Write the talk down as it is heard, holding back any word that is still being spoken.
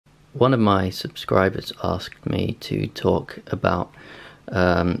One of my subscribers asked me to talk about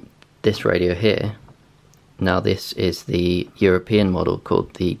this radio here. Now this is the European model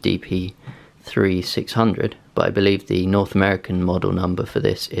called the DP800, but I believe the North American model number for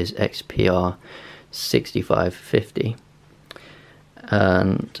this is XPR6550.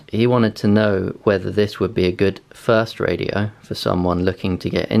 And he wanted to know whether this would be a good first radio for someone looking to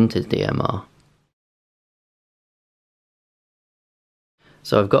get into DMR.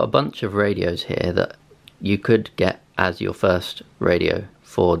 So I've got a bunch of radios here that you could get as your first radio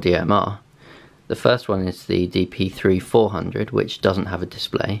for DMR. The first one is the DP3400, which doesn't have a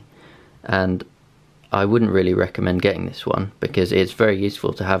display, and I wouldn't really recommend getting this one because it's very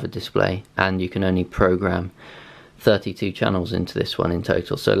useful to have a display and you can only program 32 channels into this one in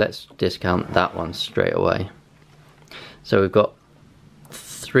total, so let's discount that one straight away. So we've got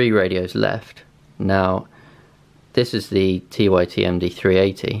 3 radios left. Now this is the TYT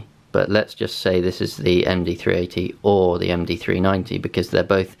MD-380, but let's just say this is the MD-380 or the MD-390 because they're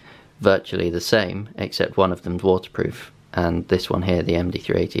both virtually the same except one of them's waterproof and this one here, the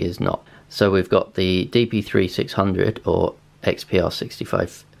MD-380, is not. So we've got the DP3600 or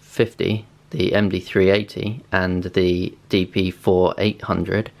XPR6550, the MD-380 and the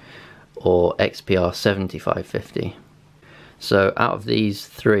DP4800 or XPR7550. So out of these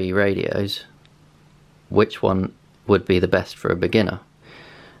 3 radios, which one would be the best for a beginner?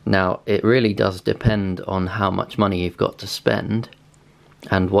 Now it really does depend on how much money you've got to spend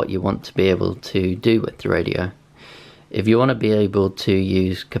and what you want to be able to do with the radio. If you want to be able to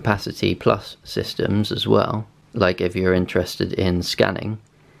use capacity plus systems as well, like if you're interested in scanning,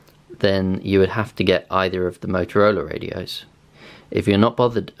 then you would have to get either of the Motorola radios. If you're not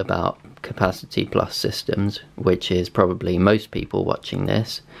bothered about capacity plus systems, which is probably most people watching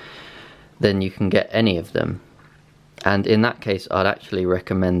this, then you can get any of them. And in that case I'd actually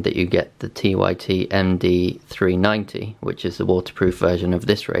recommend that you get the TYT MD-380, which is the waterproof version of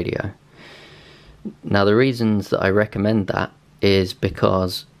this radio. Now the reasons that I recommend that is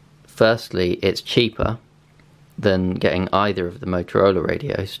because firstly it's cheaper than getting either of the Motorola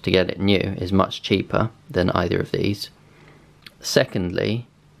radios. To get it new is much cheaper than either of these. Secondly,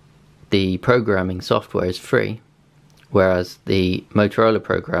 the programming software is free, whereas the Motorola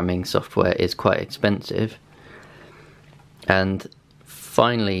programming software is quite expensive. And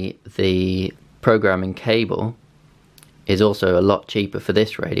finally, the programming cable is also a lot cheaper for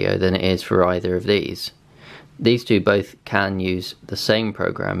this radio than it is for either of these. These two both can use the same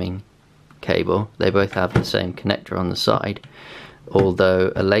programming cable, they both have the same connector on the side,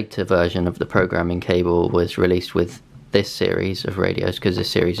 although a later version of the programming cable was released with this series of radios because this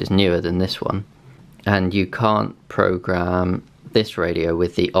series is newer than this one. And you can't program this radio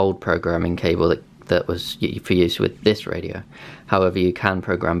with the old programming cable that was for use with this radio. However, you can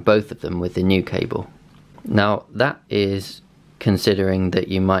program both of them with the new cable. Now that is considering that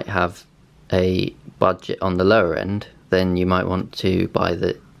you might have a budget on the lower end, then you might want to buy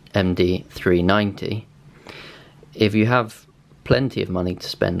the MD-390. If you have plenty of money to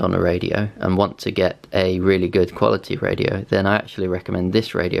spend on a radio and want to get a really good quality radio, then I actually recommend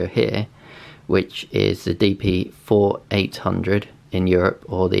this radio here, which is the DP800 in Europe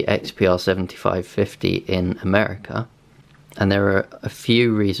or the XPR7550 in America. And there are a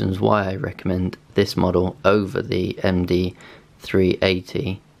few reasons why I recommend this model over the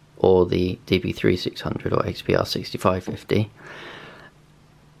MD-380 or the DP3600 or XPR6550.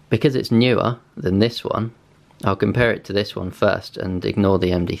 Because it's newer than this one, I'll compare it to this one first and ignore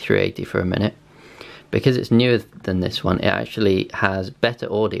the MD-380 for a minute. Because it's newer than this one, it actually has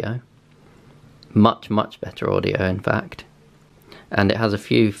better audio, much better audio in fact, and it has a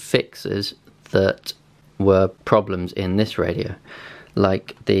few fixes that were problems in this radio.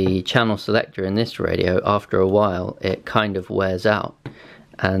 Like the channel selector in this radio, after a while it kind of wears out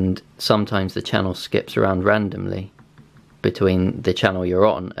and sometimes the channel skips around randomly between the channel you're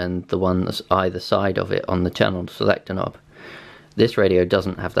on and the ones either side of it on the channel selector knob. This radio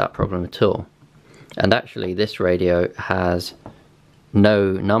doesn't have that problem at all. And actually this radio has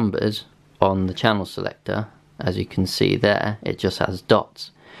no numbers on the channel selector, as you can see there, it just has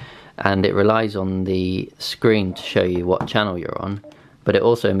dots. And it relies on the screen to show you what channel you're on, but it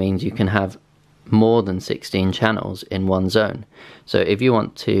also means you can have more than 16 channels in one zone. So if you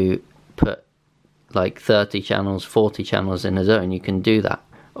want to put like 30 channels, 40 channels in a zone, you can do that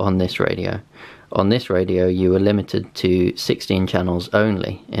on this radio. On this radio you are limited to 16 channels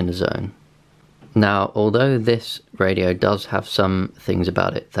only in a zone. Now, although this radio does have some things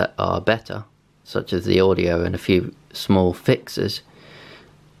about it that are better, such as the audio and a few small fixes,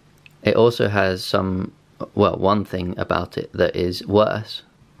 it also has some, well, one thing about it that is worse,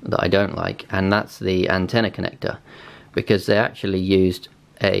 that I don't like, and that's the antenna connector, because they actually used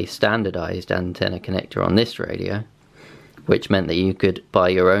a standardized antenna connector on this radio, which meant that you could buy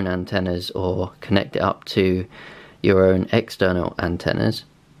your own antennas or connect it up to your own external antennas.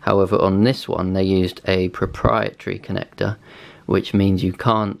 However, on this one they used a proprietary connector, which means you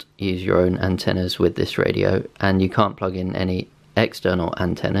can't use your own antennas with this radio, and you can't plug in any external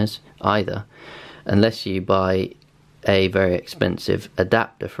antennas either, unless you buy a very expensive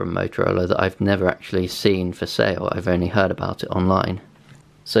adapter from Motorola that I've never actually seen for sale. I've only heard about it online.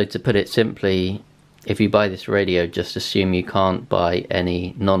 So to put it simply, if you buy this radio, just assume you can't buy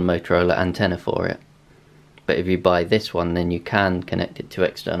any non-Motorola antenna for it. But if you buy this one, then you can connect it to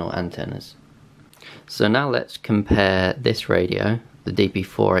external antennas. So now let's compare this radio, the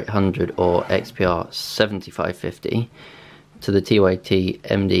DP800 or XPR 7550, to the TYT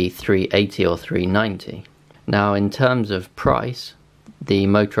MD-380 or 390. Now, in terms of price, the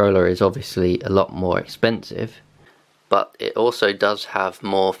Motorola is obviously a lot more expensive, but it also does have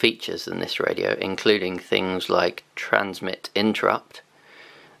more features than this radio, including things like transmit interrupt,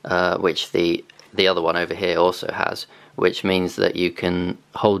 which the other one over here also has, which means that you can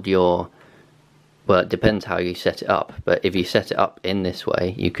hold your, well, it depends how you set it up, but if you set it up in this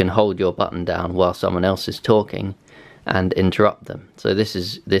way, you can hold your button down while someone else is talking and interrupt them. So this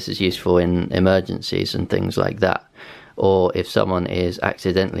is useful in emergencies and things like that, or if someone is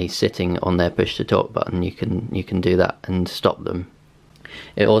accidentally sitting on their push to talk button, you can do that and stop them.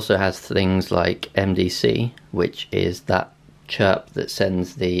 It also has things like MDC, which is that chirp that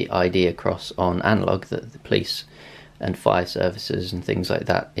sends the ID across on analog that the police and fire services and things like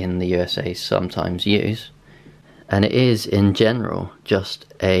that in the USA sometimes use. And it is in general just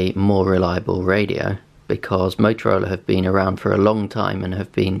a more reliable radio, because Motorola have been around for a long time and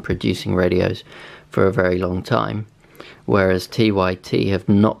have been producing radios for a very long time, whereas TYT have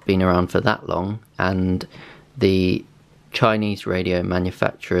not been around for that long, and the Chinese radio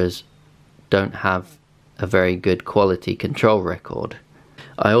manufacturers don't have a very good quality control record.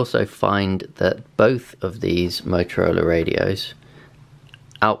 I also find that both of these Motorola radios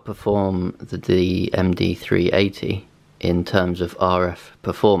outperform the MD-380 in terms of RF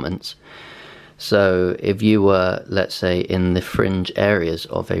performance. So if you were, let's say, in the fringe areas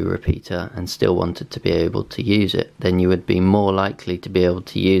of a repeater and still wanted to be able to use it, then you would be more likely to be able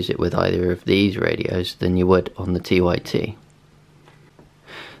to use it with either of these radios than you would on the TYT.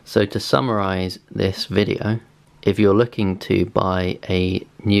 So to summarize this video, if you're looking to buy a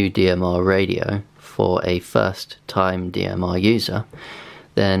new DMR radio for a first time DMR user,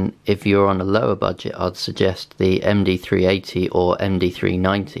 then if you're on a lower budget, I'd suggest the MD-380 or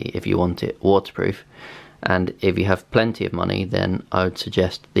MD-390 if you want it waterproof, and if you have plenty of money, then I would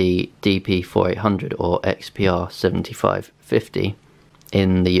suggest the DP800 or XPR 7550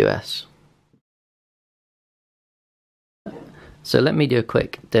 in the US. So let me do a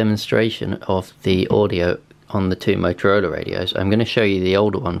quick demonstration of the audio on the two Motorola radios. I'm going to show you the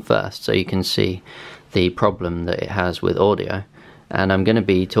older one first so you can see the problem that it has with audio. And I'm going to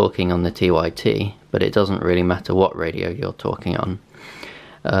be talking on the TYT, but it doesn't really matter what radio you're talking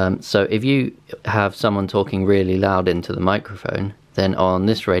on. So if you have someone talking really loud into the microphone, then on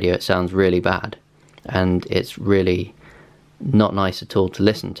this radio it sounds really bad, and it's really not nice at all to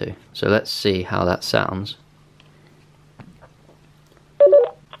listen to. So let's see how that sounds.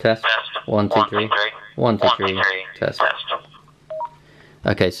 Test. 1, 2, 3. 1, 2, 3. Test.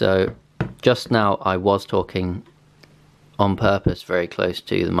 Okay, so just now I was talking on purpose very close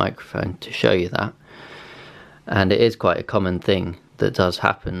to the microphone to show you that, and it is quite a common thing that does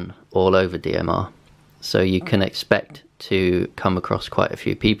happen all over DMR, so you can expect to come across quite a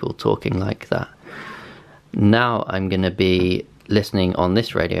few people talking like that. Now I'm going to be listening on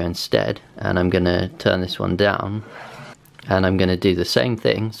this radio instead, and I'm going to turn this one down, and I'm going to do the same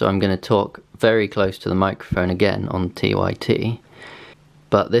thing. So I'm going to talk very close to the microphone again on TYT,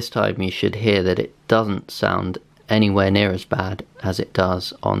 but this time you should hear that it doesn't sound anywhere near as bad as it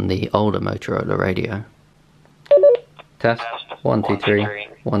does on the older Motorola radio. Test. 1, 2, 3.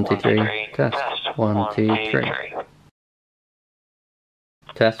 1, 2, 3. Test. 1, 2, 3.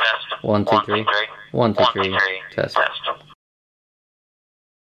 Test. 1, 2, 3. 1, 2, 3. Test.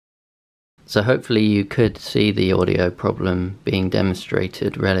 So hopefully you could see the audio problem being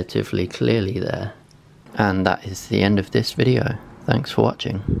demonstrated relatively clearly there. And that is the end of this video. Thanks for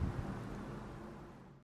watching.